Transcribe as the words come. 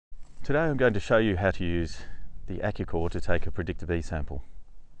Today I'm going to show you how to use the accucore to take a Predicta B sample.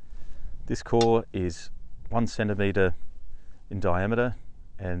 This core is 1 centimetre in diameter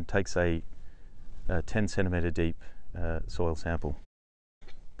and takes a 10 centimetre deep soil sample.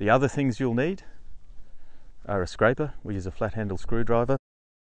 The other things you'll need are a scraper. We use a flat handle screwdriver,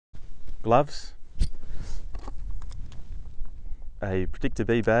 gloves, a Predicta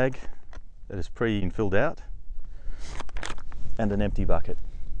B bag that is pre-filled out, and an empty bucket.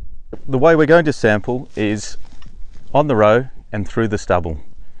 The way we're going to sample is on the row and through the stubble.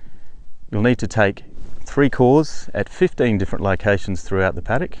 You'll need to take 3 cores at 15 different locations throughout the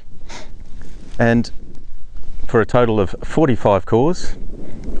paddock, and for a total of 45 cores,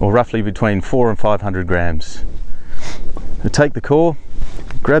 or roughly between 400 and 500 grams. So take the core,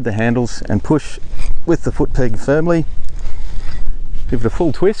 grab the handles and push with the foot peg firmly. Give it a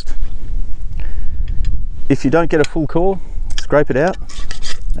full twist. If you don't get a full core, scrape it out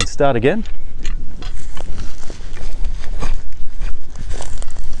and start again.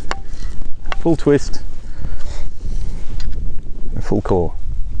 Full twist, a full core.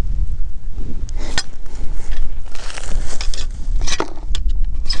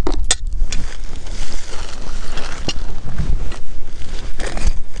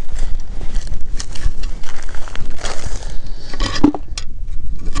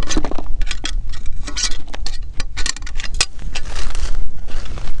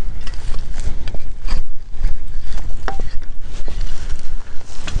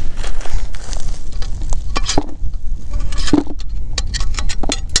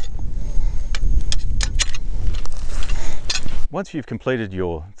 Once you've completed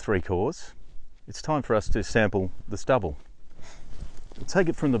your 3 cores, it's time for us to sample the stubble. We'll take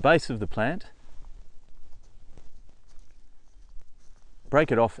it from the base of the plant,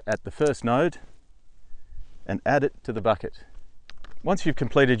 break it off at the first node and add it to the bucket. Once you've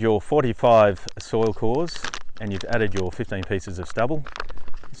completed your 45 soil cores and you've added your 15 pieces of stubble,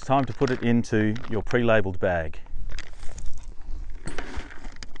 it's time to put it into your pre-labelled bag.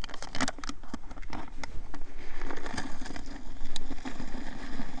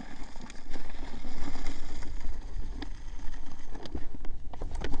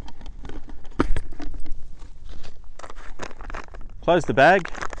 Close the bag,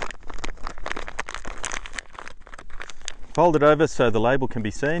 fold it over so the label can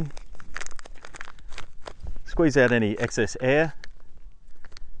be seen, squeeze out any excess air,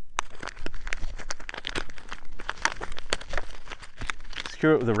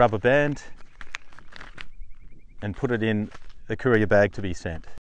 secure it with a rubber band and put it in the courier bag to be sent.